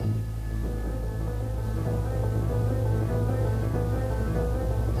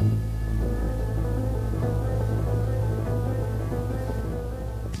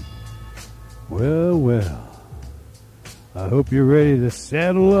well, I hope you're ready to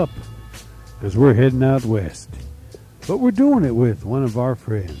saddle up, because we're heading out west. But we're doing it with one of our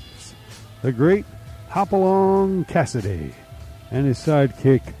friends, the great Hopalong Cassidy, and his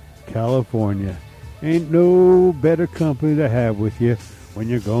sidekick, California. Ain't no better company to have with you when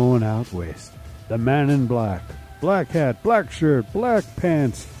you're going out west. The man in black, black hat, black shirt, black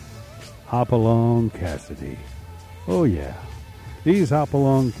pants, Hopalong Cassidy. Oh yeah, these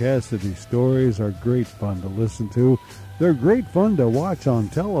Hopalong Cassidy stories are great fun to listen to. They're great fun to watch on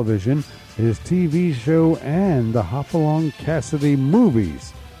television, his TV show, and the Hopalong Cassidy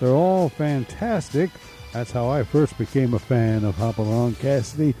movies. They're all fantastic. That's how I first became a fan of Hopalong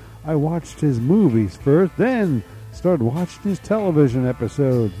Cassidy. I watched his movies first, then started watching his television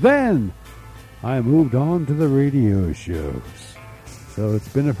episodes. Then I moved on to the radio shows. So it's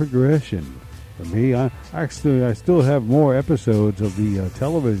been a progression for me. I still have more episodes of the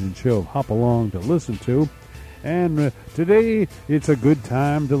television show Hopalong to listen to. And today, it's a good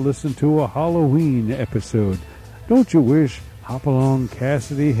time to listen to a Halloween episode. Don't you wish Hopalong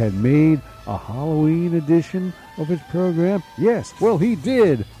Cassidy had made a Halloween edition of his program? Yes, well, he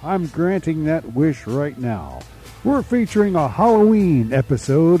did. I'm granting that wish right now. We're featuring a Halloween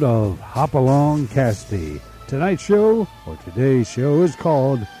episode of Hopalong Cassidy. Tonight's show, or today's show, is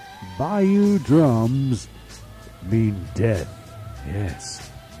called Bayou Drums Mean Death. Yes,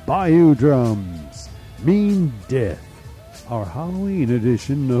 Bayou Drums Mean Death. Our Halloween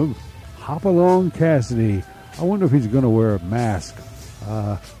edition of Hopalong Cassidy. I wonder if he's going to wear a mask.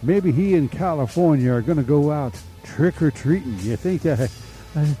 Maybe he and California are going to go out trick-or-treating. You think that?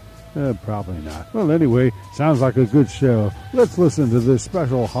 Probably not. Well, anyway, sounds like a good show. Let's listen to this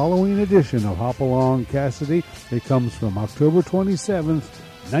special Halloween edition of Hopalong Cassidy. It comes from October 27th,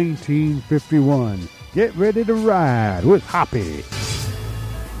 1951. Get ready to ride with Hoppy.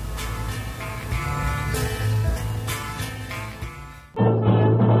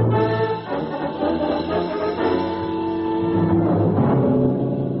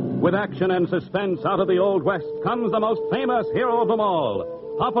 With action and suspense out of the Old West comes the most famous hero of them all,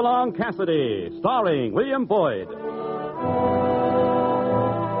 Hopalong Cassidy, starring William Boyd.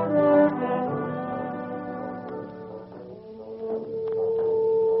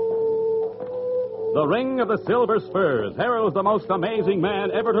 The ring of the Silver Spurs heralds the most amazing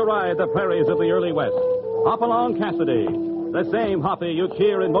man ever to ride the prairies of the early West, Hopalong Cassidy, the same Hoppy you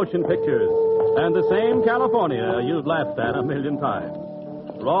cheer in motion pictures, and the same California you've laughed at a million times.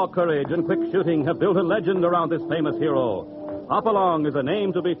 Raw courage and quick shooting have built a legend around this famous hero. Hopalong is a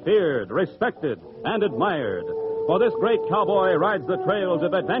name to be feared, respected, and admired, for this great cowboy rides the trails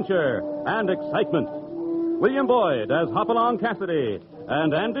of adventure and excitement. William Boyd as Hopalong Cassidy,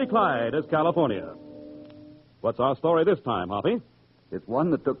 and Andy Clyde as California. What's our story this time, Hoppy? It's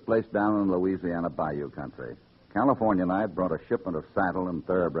one that took place down in Louisiana Bayou country. California and I brought a shipment of saddle and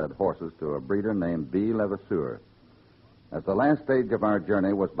thoroughbred horses to a breeder named B. Levasseur. As the last stage of our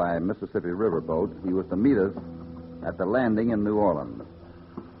journey was by Mississippi riverboat, he was to meet us at the landing in New Orleans.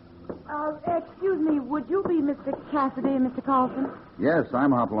 Excuse me, would you be Mr. Cassidy and Mr. Carlson? Yes,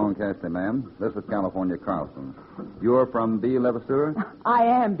 I'm Hopalong Cassidy, ma'am. This is California Carlson. You're from B. Levasseur? I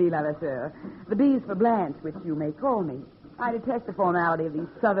am B. Levasseur. The B's for Blanche, which you may call me. I detest the formality of these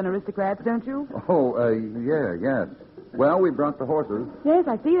southern aristocrats, don't you? Oh, yes. Well, we brought the horses. Yes,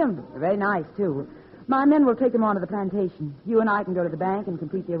 I see them. They're very nice, too. My men will take them on to the plantation. You and I can go to the bank and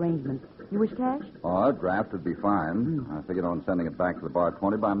complete the arrangements. You wish cash? Oh, a draft would be fine. I figured on sending it back to the Bar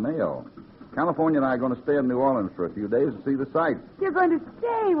 20 by mail. California and I are going to stay in New Orleans for a few days to see the sights. You're going to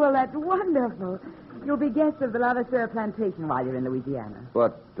stay? Well, that's wonderful. You'll be guests of the Levasseur plantation while you're in Louisiana.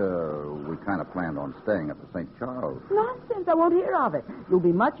 But we kind of planned on staying at the St. Charles. Nonsense. I won't hear of it. You'll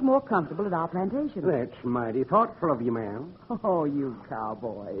be much more comfortable at our plantation. That's mighty thoughtful of you, ma'am. Oh, you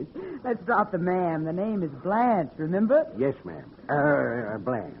cowboys. Let's drop the ma'am. The name is Blanche, remember? Yes, ma'am.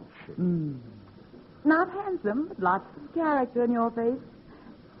 Blanche. Not handsome, but lots of character in your face.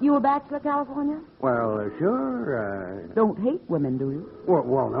 You a bachelor, California? Well, sure. Don't hate women, do you?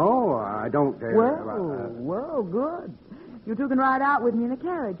 Well, no, I don't. Well, good. You two can ride out with me in a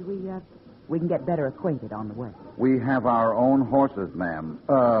carriage. We can get better acquainted on the way. We have our own horses, ma'am.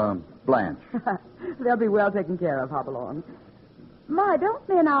 Blanche. They'll be well taken care of, Hopalong. My, don't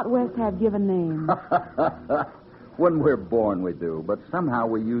men out west have given names? When we're born, we do, but somehow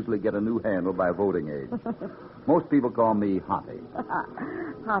we usually get a new handle by voting age. Most people call me Hoppy.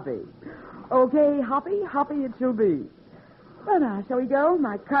 Hoppy. Okay, Hoppy it shall be. Well, now, shall we go?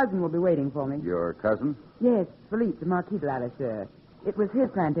 My cousin will be waiting for me. Your cousin? Yes, Philippe, the Marquis de Levasseur. It was his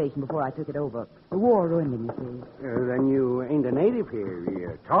plantation before I took it over. The war ruined him, you see. Then you ain't a native here.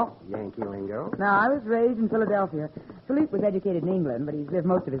 You talk Yankee lingo. No, I was raised in Philadelphia. Philippe was educated in England, but he's lived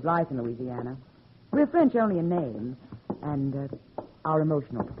most of his life in Louisiana. We're French only in name and our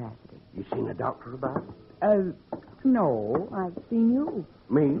emotional capacity. You seen a doctor about it? No, I've seen you.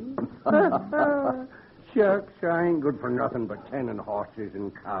 Me? Shucks, I ain't good for nothing but tending horses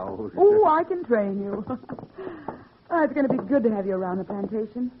and cows. Oh, I can train you. It's going to be good to have you around the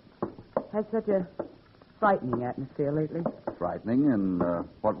plantation. Has such a frightening atmosphere lately. Frightening in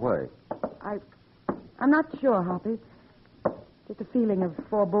what way? I'm not sure, Hoppy. Just a feeling of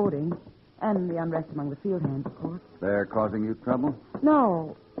foreboding. And the unrest among the field hands, of course. They're causing you trouble?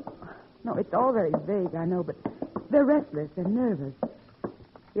 No, it's all very vague, I know, but they're restless and nervous.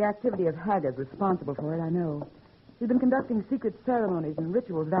 The activity of Haggard's responsible for it, I know. He's been conducting secret ceremonies and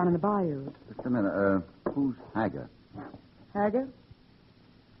rituals down in the bayou. Just a minute. Who's Haggard? Haggard?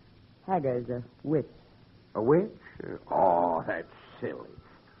 Haggard's a witch. A witch? Oh, that's silly.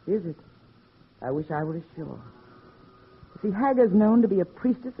 Is it? I wish I were as sure. You see, Haggard's known to be a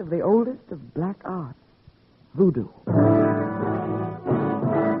priestess of the oldest of black arts, voodoo.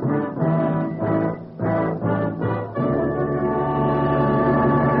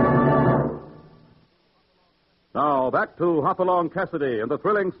 Now, back to Hopalong Cassidy and the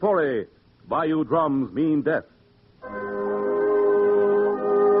thrilling story, Bayou Drums Mean Death.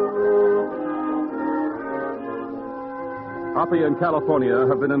 Hoppy and California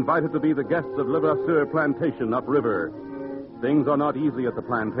have been invited to be the guests of Levasseur Plantation upriver. Things are not easy at the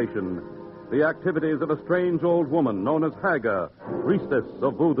plantation. The activities of a strange old woman known as Haga, priestess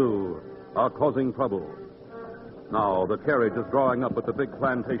of voodoo, are causing trouble. Now, the carriage is drawing up at the big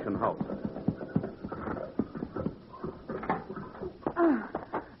plantation house.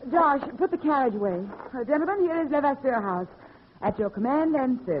 Josh, put the carriage away. Gentlemen, here is Levasseur House. At your command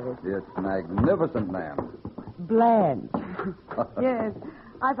and service. It's magnificent, ma'am. Blanche. Yes,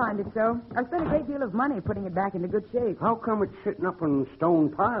 I find it so. I've spent a great deal of money putting it back into good shape. How come it's sitting up in stone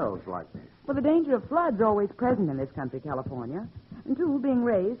piles like this? Well, the danger of flood's always present in this country, California. And, two, being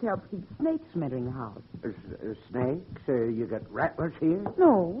raised helps keep snakes from entering the house. Snakes? You got rattlers here?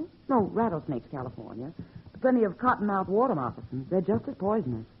 No, rattlesnakes, California. Plenty of cottonmouth water moccasins. They're just as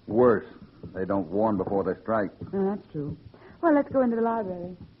poisonous. Worse. They don't warn before they strike. That's true. Well, let's go into the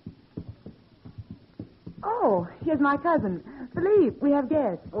library. Oh, here's my cousin. Philippe, we have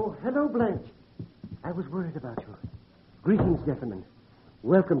guests. Oh, hello, Blanche. I was worried about you. Greetings, gentlemen.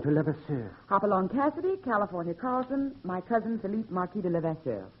 Welcome to Levasseur. Hopalong Cassidy, California Carlson, my cousin Philippe Marquis de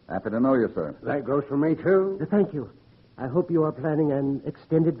Levasseur. Happy to know you, sir. That goes for me, too. Thank you. I hope you are planning an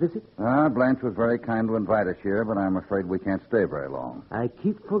extended visit. Blanche was very kind to invite us here, but I'm afraid we can't stay very long. I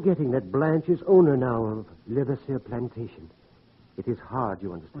keep forgetting that Blanche is owner now of Levasseur Plantation. It is hard,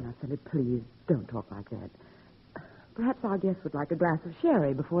 you understand. Oh, now, Philip, please, don't talk like that. Perhaps our guests would like a glass of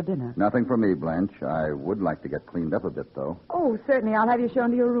sherry before dinner. Nothing for me, Blanche. I would like to get cleaned up a bit, though. Oh, certainly. I'll have you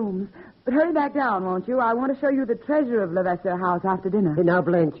shown to your rooms. But hurry back down, won't you? I want to show you the treasure of Levasseur House after dinner. Hey, now,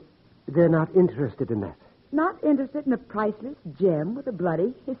 Blanche, they're not interested in that. Not interested in a priceless gem with a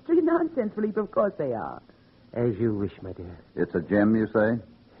bloody history? Nonsense, Philippe. Of course they are. As you wish, my dear. It's a gem, you say?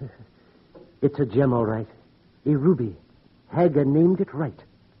 It's a gem, all right. A ruby. Haga named it right.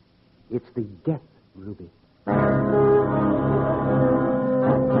 It's the death ruby.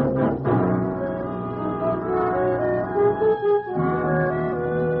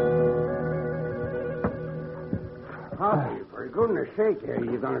 Hoppy, for goodness sake, are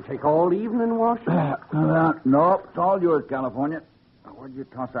you going to take all evening washing? No, it's all yours, California. Where'd you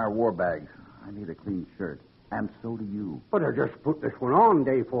toss our war bags? I need a clean shirt. And so do you. But I just put this one on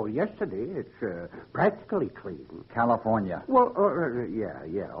day before yesterday. It's practically clean. California. Well,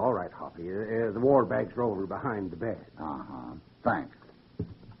 yeah, all right, Hoppy. The war bags are over behind the bed. Uh-huh. Thanks.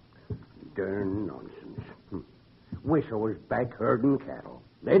 Darn nonsense. Wish I was back herding cattle.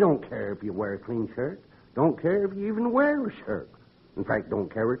 They don't care if you wear a clean shirt. Don't care if you even wear a shirt. In fact,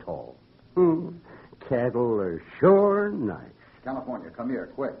 don't care at all. Cattle are sure nice. California, come here,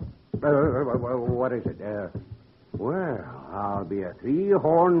 quick. What is it? Well, I'll be a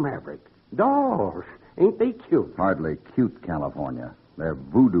three-horn maverick. Dolls. Ain't they cute? Hardly cute, California. They're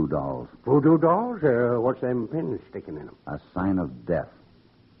voodoo dolls. Voodoo dolls? What's them pins sticking in them? A sign of death.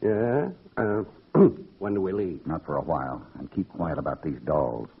 Yeah? When do we leave? Not for a while. And keep quiet about these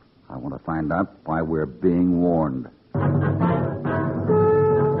dolls. I want to find out why we're being warned.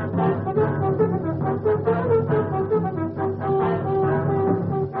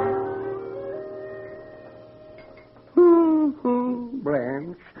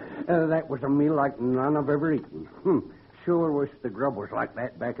 Blanche, that was a meal like none I've ever eaten. sure wish the grub was like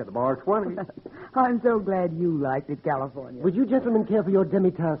that back at the bar 20. I'm so glad you liked it, California. Would you gentlemen care for your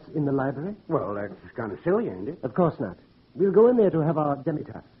demitasse in the library? Well, that's kind of silly, ain't it? Of course not. We'll go in there to have our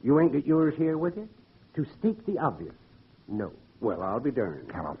demitasse. You ain't got yours here with you? To state the obvious, no. Well, I'll be darned.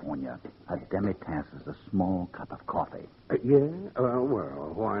 California, a demitasse is a small cup of coffee. Yeah?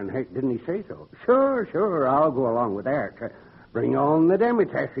 Well, why in heck didn't he say so? Sure, I'll go along with that. Bring on the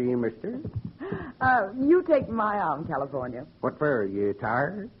demitasse, mister. You take my arm, California. What for? You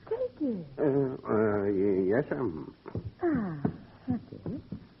tired? Take it. Yes, I'm... That's it.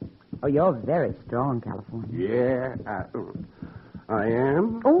 Oh, you're very strong, California. Yeah, I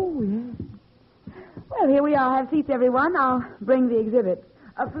am. Oh, yes. Well, here we are. Have seats, everyone. I'll bring the exhibit.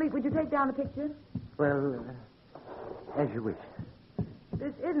 Philippe, would you take down the picture? Well, as you wish.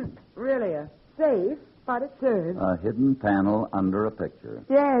 This isn't really a safe, but it serves. A hidden panel under a picture.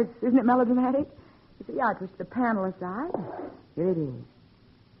 Yes, isn't it melodramatic? You see, I pushed the panel aside. Here it is.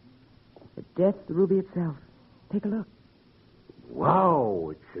 The death of the ruby itself. Take a look.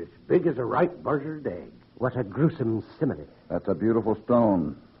 Wow, it's as big as a ripe buzzard egg. What a gruesome simile. That's a beautiful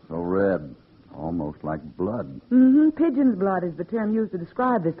stone. So red. Almost like blood. Mm-hmm. Pigeon's blood is the term used to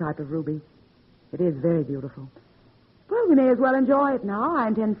describe this type of ruby. It is very beautiful. Well, we may as well enjoy it now. I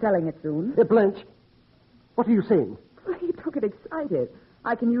intend selling it soon. Blanche, what are you saying? Well, you took it excited.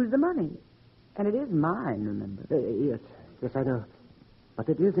 I can use the money. And it is mine, remember? Yes, I know. But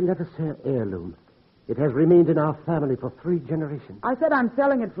it is a Levasseur heirloom. It has remained in our family for 3 generations. I said I'm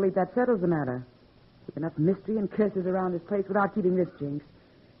selling it, Philippe. That settles the matter. There's enough mystery and curses around this place without keeping this jinx.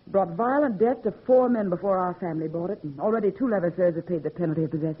 It brought violent death to 4 men before our family bought it, and already 2 Levasseurs have paid the penalty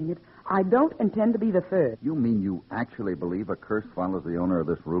of possessing it. I don't intend to be the third. You mean you actually believe a curse follows the owner of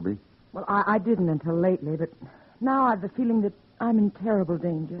this ruby? Well, I didn't until lately, but now I've the feeling that I'm in terrible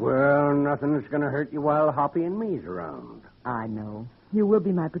danger. Well, nothing's going to hurt you while Hoppy and me's around. I know. You will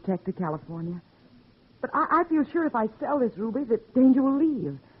be my protector, California. But I feel sure if I sell this ruby that danger will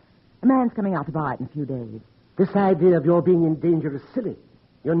leave. A man's coming out to buy it in a few days. This idea of your being in danger is silly.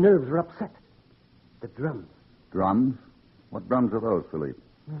 Your nerves are upset. The drums. Drums? What drums are those, Philippe?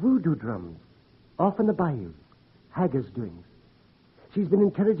 Voodoo drums. Off in the bayou. Haggard's doings. She's been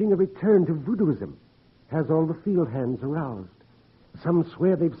encouraging a return to voodooism. Has all the field hands aroused. Some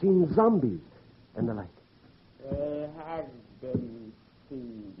swear they've seen zombies and the like. They have been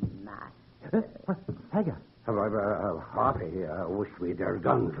seen, Master. What? Haggard. Hoppy, I wish we'd our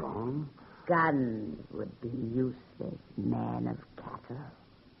guns on. Guns would be useless, man of cattle.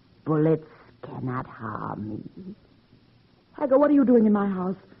 Bullets cannot harm me. Hagar, what are you doing in my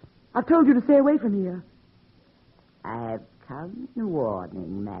house? I've told you to stay away from here. I have come in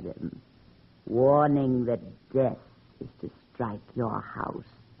warning, madam. Warning that death is to strike your house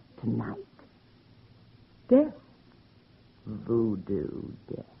tonight. Death? Voodoo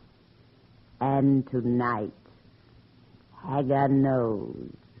death. And tonight, Hagar knows.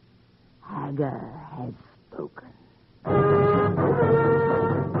 Hagar has spoken.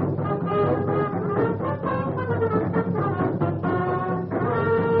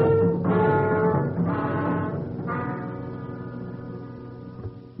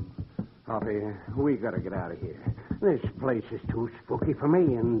 Hoppy, we got to get out of here. This place is too spooky for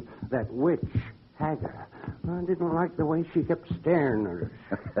me, and that witch, Hagar, I didn't like the way she kept staring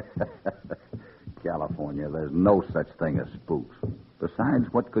at us. California, there's no such thing as spooks.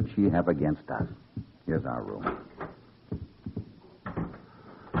 Besides, what could she have against us? Here's our room.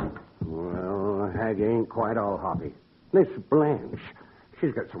 Well, Hagar ain't quite all Hoppy. This Blanche,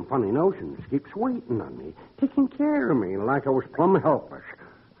 she's got some funny notions. Keeps waiting on me, taking care of me like I was plumb helpless.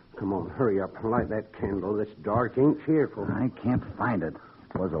 Come on, hurry up. Light that candle. This dark ain't cheerful. I can't find it.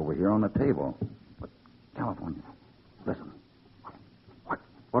 It was over here on the table. But, California, listen.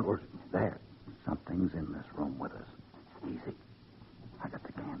 What was that? Something's in this room with us. Easy. I got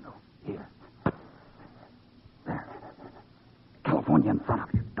the candle. Here. There. California in front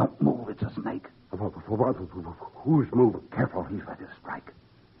of you. Don't move. It's a snake. Who's moving? Careful. He's ready to strike.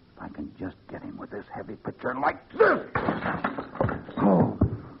 If I can just get him with this heavy picture like this. Oh,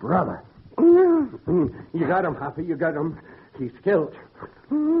 brother. You got him, Hoppy. You got him. He's killed.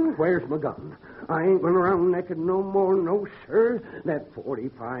 Where's my gun? I ain't going around naked no more, no, sir. That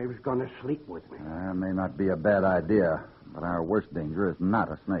 45's going to sleep with me. That may not be a bad idea, but our worst danger is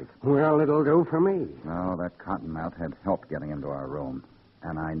not a snake. Well, it'll do for me. No, that cottonmouth had help getting into our room.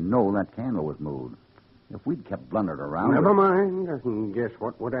 And I know that candle was moved. If we'd kept blundered around... Never mind. Guess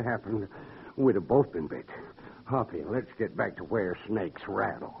what would have happened? We'd have both been bit. Hoppy, let's get back to where snakes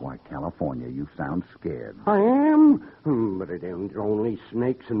rattle. Why, California, you sound scared. I am? But it ain't only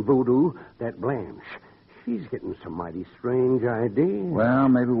snakes and voodoo. That Blanche, She's getting some mighty strange ideas. Well,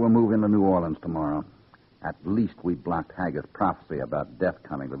 maybe we'll move into New Orleans tomorrow. At least we blocked Haggard's prophecy about death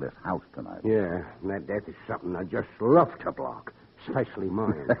coming to this house tonight. Yeah, and that death is something I just love to block, especially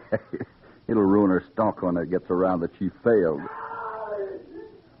mine. It'll ruin her stalk when it gets around that she failed.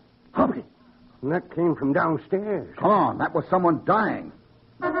 Hoppy! And that came from downstairs. Come on, that was someone dying.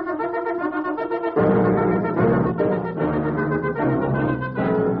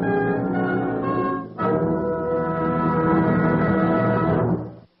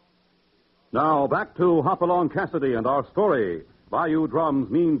 Now, back to Hopalong Cassidy and our story, Bayou Drums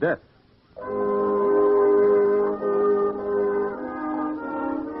Mean Death.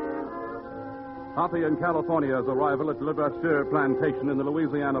 Hoppy in California's arrival at Le Brasseur plantation in the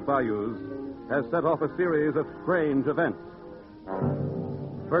Louisiana bayous has set off a series of strange events.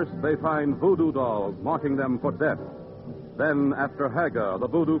 First, they find voodoo dolls marking them for death. Then, after Hagar, the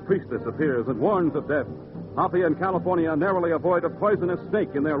voodoo priestess, appears and warns of death, Hoppy and California narrowly avoid a poisonous snake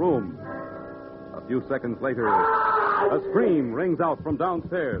in their room. A few seconds later, a scream rings out from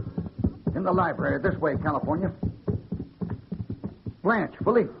downstairs. In the library, this way, California. Blanche,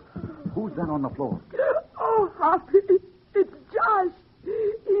 Philippe, who's that on the floor? Oh, Hoppy, it's Josh.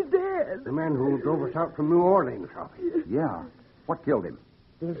 He's dead. The man who drove us out from New Orleans, Hoppy. Yeah. What killed him?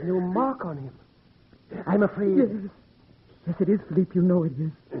 There's no mark on him. I'm afraid. Yes. Yes, it is, Philippe. You know it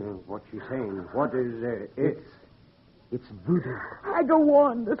is. What's she saying? What is it? It's voodoo. Hagar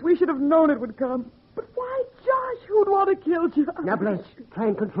warned us. We should have known it would come. But why Josh? Who'd want to kill Josh? Now, Blanche, try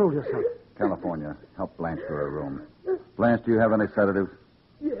and control yourself. California, help Blanche to her room. Blanche, do you have any sedatives?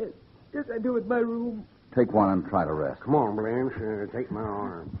 Yes. Yes, I do in my room. Take one and try to rest. Come on, Blanche. Take my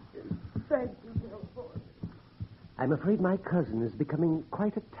arm. Thank you, California. I'm afraid my cousin is becoming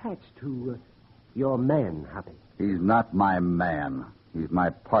quite attached to your man, Hoppy. He's not my man. He's my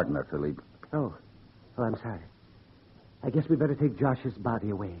partner, Philippe. Oh, I'm sorry. I guess we better take Josh's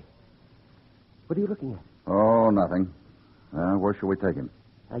body away. What are you looking at? Oh, nothing. Where shall we take him?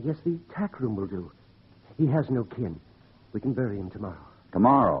 I guess the tack room will do. He has no kin. We can bury him tomorrow.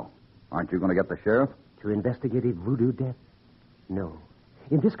 Tomorrow? Aren't you going to get the sheriff? To investigate a voodoo death? No.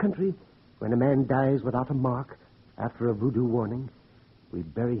 In this country, when a man dies without a mark after a voodoo warning, we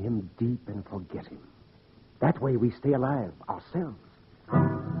bury him deep and forget him. That way we stay alive ourselves.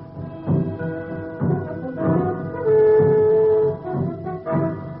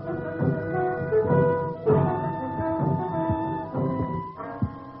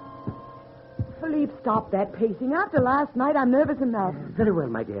 Philippe, stop that pacing. After last night, I'm nervous enough. Very well,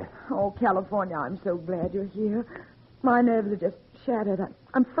 my dear. Oh, California, I'm so glad you're here. My nerves are just shattered.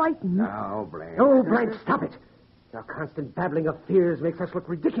 I'm frightened. Now, Blanche. Oh, Blanche, stop it. Your constant babbling of fears makes us look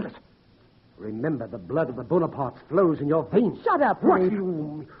ridiculous. Remember, the blood of the Bonapartes flows in your veins. Shut up, What Philippe.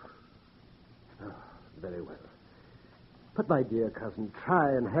 you... Oh, very well. But, my dear cousin,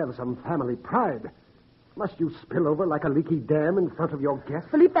 try and have some family pride. Must you spill over like a leaky dam in front of your guests?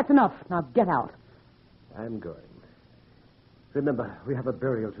 Philippe, that's enough. Now get out. I'm going. Remember, we have a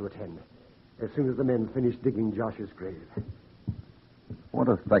burial to attend as soon as the men finish digging Josh's grave. What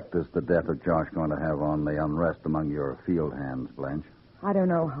effect is the death of Josh going to have on the unrest among your field hands, Blanche? I don't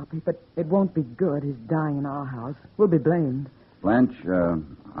know, Hoppy, but it won't be good, his dying in our house. We'll be blamed. Blanche,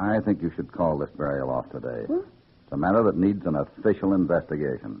 I think you should call this burial off today. Huh? It's a matter that needs an official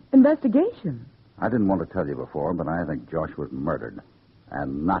investigation. Investigation? I didn't want to tell you before, but I think Josh was murdered.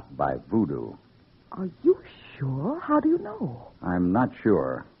 And not by voodoo. Are you sure? How do you know? I'm not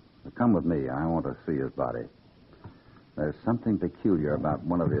sure. But come with me. I want to see his body. There's something peculiar about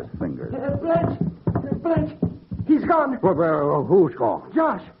one of his fingers. Blanche! He's gone! Well, who's gone?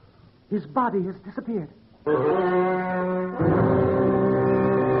 Josh! His body has disappeared.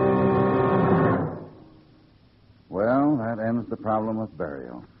 Well, that ends the problem of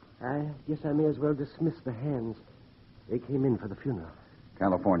burial. I guess I may as well dismiss the hands. They came in for the funeral.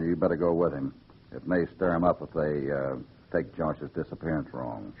 California, you better go with him. It may stir him up if they take Josh's disappearance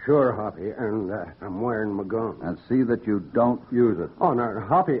wrong. Sure, Hoppy, and I'm wearing my gun. And see that you don't use it. Oh, no,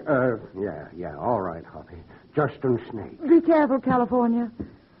 Hoppy, yeah, all right, Hoppy. Just a snake. Be careful, California.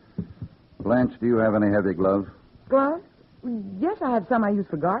 Blanche, do you have any heavy gloves? Gloves? Yes, I have some I use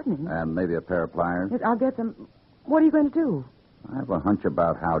for gardening. And maybe a pair of pliers? Yes, I'll get some. What are you going to do? I have a hunch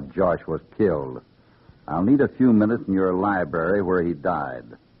about how Josh was killed. I'll need a few minutes in your library where he died.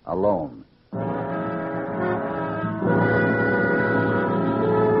 Alone.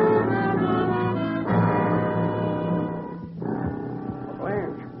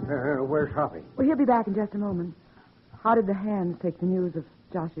 Blanche, where's Hoppy? Well, he'll be back in just a moment. How did the hands take the news of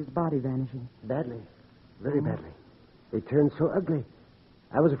Josh's body vanishing? Badly. Very badly. They turned so ugly.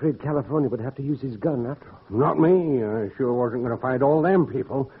 I was afraid California would have to use his gun after all. Not me. I sure wasn't going to fight all them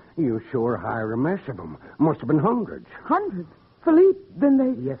people. You sure hire a mess of them. Must have been hundreds. Hundreds? Philippe, then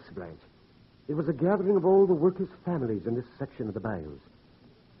they... Yes, Blanche. It was a gathering of all the workers' families in this section of the bayous.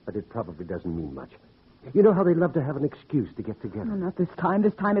 But it probably doesn't mean much. You know how they love to have an excuse to get together. No, not this time.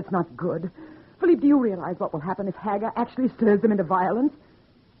 This time it's not good. Philippe, do you realize what will happen if Haga actually stirs them into violence?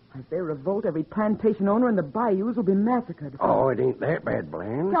 As they revolt, every plantation owner in the bayous will be massacred. Oh, it ain't that bad,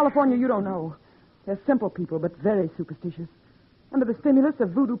 Blanche. California, you don't know. They're simple people, but very superstitious. Under the stimulus of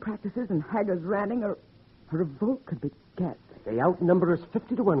voodoo practices and Haga's ranting, a revolt could be guessed. They outnumber us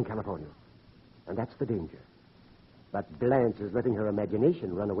 50-1, California. And that's the danger. But Blanche is letting her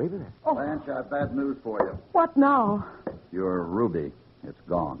imagination run away with her. Oh. Blanche, I have bad news for you. What now? Your ruby, it's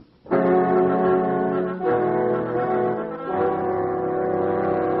gone.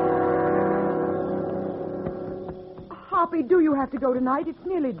 Hoppy, do you have to go tonight? It's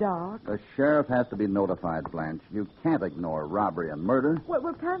nearly dark. The sheriff has to be notified, Blanche. You can't ignore robbery and murder.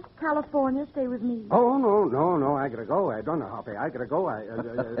 Well, can't California stay with me? Oh, no. I gotta go. I don't know, Hoppy. I gotta go.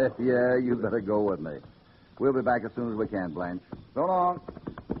 Yeah, you better go with me. We'll be back as soon as we can, Blanche. So long.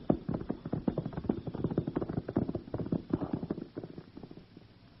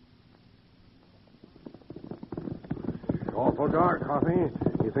 It's awful dark, Hoppy.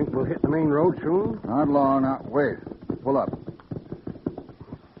 You think we'll hit the main road soon? Not long. Now, wait. Pull up.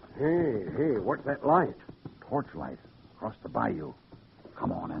 Hey, what's that light? Torchlight across the bayou.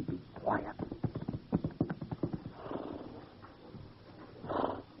 Come on and be quiet.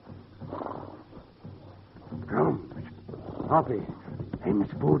 Drums. Hoppy,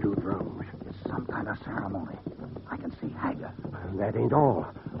 them's voodoo drums. It's some kind of ceremony. I can see Haga. That ain't all.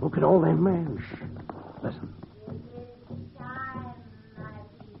 Look at all them men. Shh. Listen. Time, my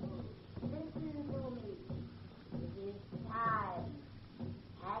people. Listen to me. It is time.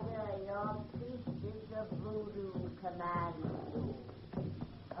 Haga, your priestess of voodoo commands you.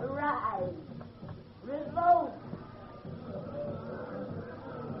 Arise. Revolt.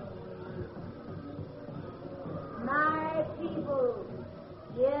 My people,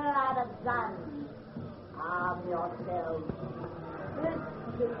 here are the guns. Arm yourselves. This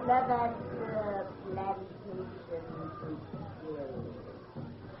is Levasseur plantation to kill.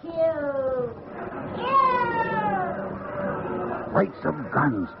 Kill! Rates of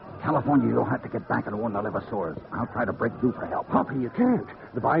guns. California, you'll have to get back and warn the Levasseurs. I'll try to break through for help. Hoppy, you can't.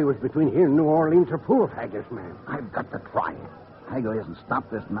 The bayous between here and New Orleans are full of Haga's men. I've got to try. Haga isn't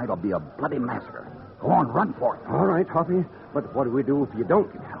stopped this night, it'll be a bloody massacre. Go on, run for it. All right, Hoppy. But what do we do if you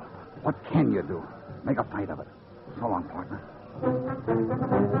don't get help? What can you do? Make a fight of it. So long, partner.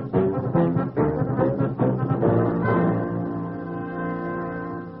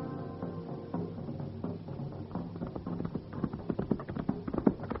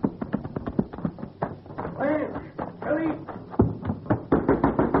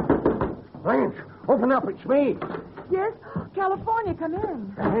 Blanche, open up. It's me. Yes? California, come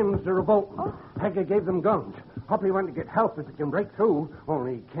in. The hens are revolting. Oh. Haga gave them guns. Hoppy went to get help if he can break through.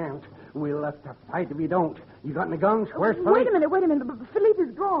 Only he can't. We'll have to fight if he don't. You got any guns? Where's Wait Philippe? a minute. Philippe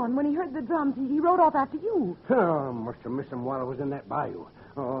is gone. When he heard the drums, he rode off after you. Oh, must have missed him while I was in that bayou.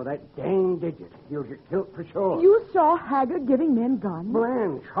 Oh, that dang digit. He'll get killed for sure. You saw Haga giving men guns?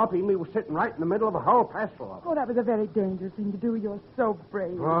 Blanche, Hoppy and me was sitting right in the middle of a whole passel of them. Oh, that was a very dangerous thing to do. You're so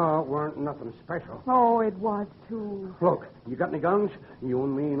brave. Oh, it weren't nothing special. Oh, it was, too. Look, you got any guns? You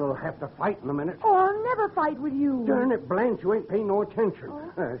and me will have to fight in a minute. Oh, I'll never fight with you. Darn it, Blanche, you ain't paying no attention.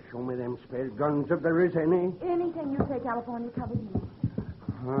 Show me them spare guns if there is any. Anything you say, California, covers you.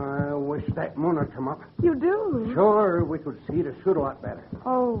 I wish that moon would come up. You do? Sure, we could see to shoot a lot better.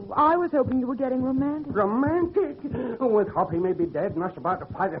 Oh, I was hoping you were getting romantic. Romantic? With Hoppy maybe dead and us about to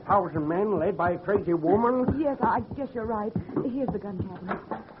fight 1,000 men led by a crazy woman? Yes, I guess you're right. Here's the gun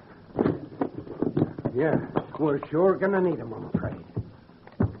cabinet. Yeah, we're sure gonna need 'em, I'm afraid.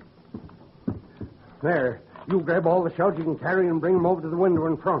 There, you grab all the shells you can carry and bring them over to the window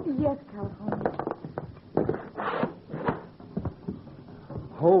in front. Yes, California.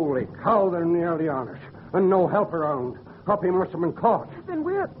 Holy cow, they're nearly on us. And no help around. Hoppy must have been caught. Then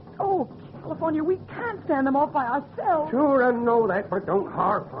we're... Oh, California, we can't stand them off by ourselves. Sure, I know that, but don't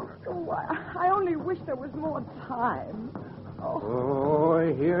harp on it. Oh, I only wish there was more time. Oh,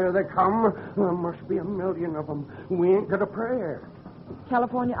 Oh, here they come. There must be 1,000,000 of them. We ain't got a prayer.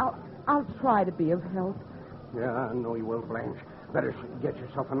 California, I'll try to be of help. Yeah, I know you will, Blanche. Better get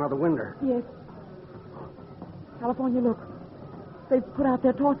yourself another window. Yes. California, look. They've put out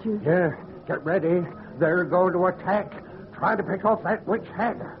their torches. Yeah, get ready. They're going to attack. Try to pick off that witch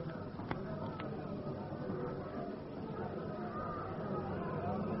Haga.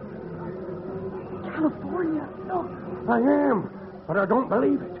 California. Look. I am, but I don't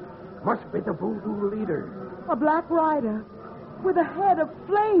believe it. Must be the voodoo leader. A black rider with a head of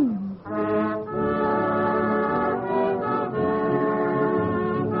flame.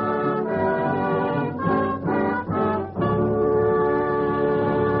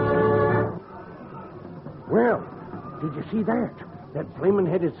 Well, did you see that? That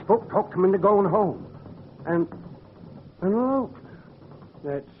flaming-headed spook talked him into going home. And look,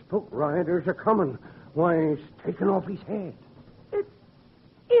 that spook rider's a-coming. Why, he's taking off his head.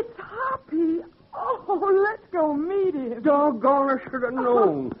 It's Hoppy. Oh, let's go meet him. Doggone, I should have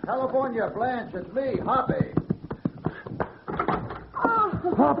known. California, Blanche, it's me, Hoppy.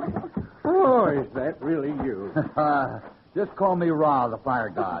 Hoppy. Oh, is that really you? Just call me Ra, the fire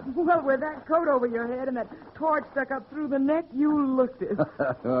god. Well, with that coat over your head and that torch stuck up through the neck, you looked it.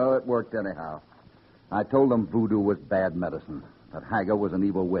 Oh, it worked anyhow. I told them voodoo was bad medicine, that Haga was an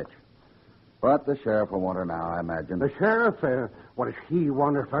evil witch. But the sheriff will want her now, I imagine. The sheriff? What does he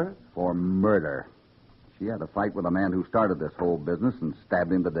want her for? For murder. She had a fight with a man who started this whole business and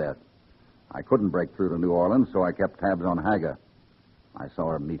stabbed him to death. I couldn't break through to New Orleans, so I kept tabs on Haga. I saw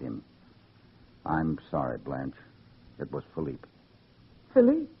her meet him. I'm sorry, Blanche. It was Philippe.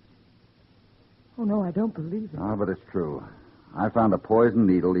 Philippe? Oh, no, I don't believe it. Ah, but it's true. I found a poison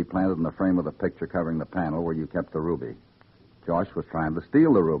needle he planted in the frame of the picture covering the panel where you kept the ruby. Josh was trying to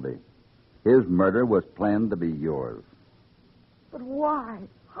steal the ruby. His murder was planned to be yours. But why?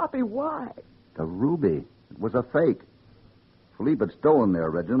 Hoppy, why? The ruby. It was a fake. Philippe had stolen the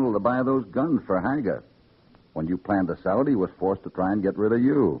original to buy those guns for Haga. When you planned to sell it, he was forced to try and get rid of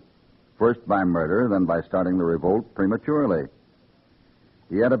you. First by murder, then by starting the revolt prematurely.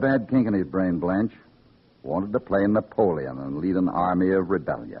 He had a bad kink in his brain, Blanche. Wanted to play Napoleon and lead an army of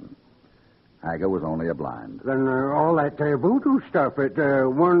rebellion. Haga was only a blind. Then all that voodoo stuff, it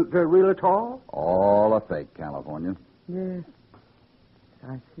weren't real at all? All a fake, California. Yes,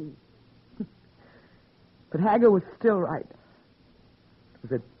 I see. But Haga was still right. It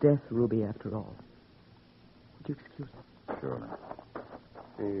was a death ruby after all. Would you excuse me? Sure.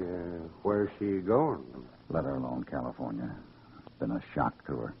 Where's she going? Let her alone, California. It's been a shock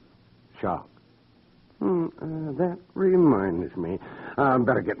to her. Shock? That reminds me. I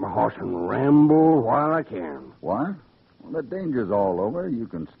better get my horse and ramble while I can. What? Well, the danger's all over. You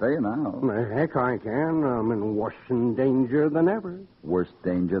can stay now. Heck, I can. I'm in worse danger than ever. Worse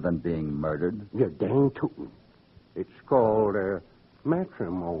danger than being murdered? You're dang tootin'. It's called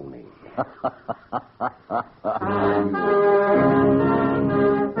matrimony.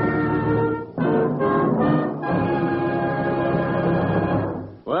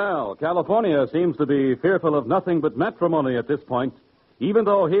 Well, California seems to be fearful of nothing but matrimony at this point, even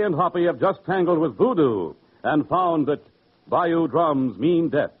though he and Hoppy have just tangled with voodoo and found that Bayou Drums mean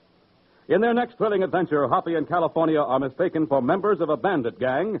death. In their next thrilling adventure, Hoppy and California are mistaken for members of a bandit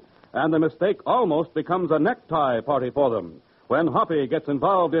gang, and the mistake almost becomes a necktie party for them when Hoppy gets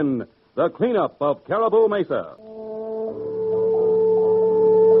involved in the cleanup of Caribou Mesa.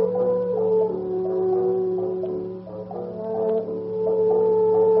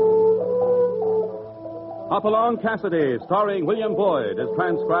 Hopalong Cassidy, starring William Boyd, is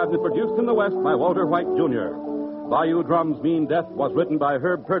transcribed and produced in the West by Walter White, Jr. Bayou Drums Mean Death was written by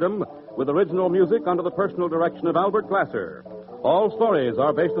Herb Purdom, with original music under the personal direction of Albert Glasser. All stories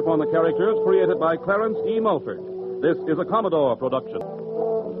are based upon the characters created by Clarence E. Mulford. This is a Commodore production.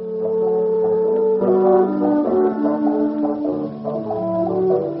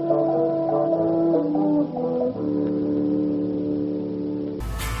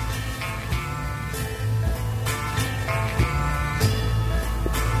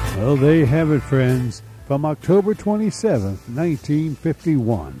 Well, there you have it, friends. From October 27th,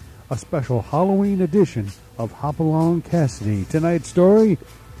 1951, a special Halloween edition of Hopalong Cassidy. Tonight's story,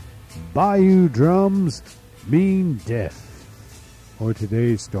 Bayou Drums Mean Death. Or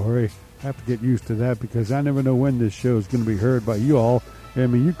today's story. I have to get used to that because I never know when this show is going to be heard by you all. I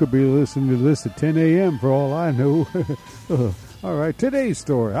mean, you could be listening to this at 10 a.m. for all I know. All right, today's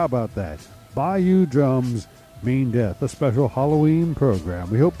story. How about that? Bayou Drums Mean Death, a special Halloween program.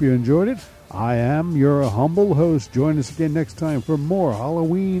 We hope you enjoyed it. I am your humble host. Join us again next time for more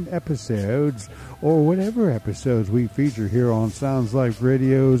Halloween episodes or whatever episodes we feature here on Sounds Like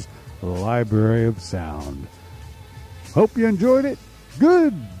Radio's Library of Sound. Hope you enjoyed it.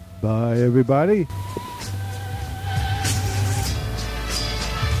 Goodbye, everybody.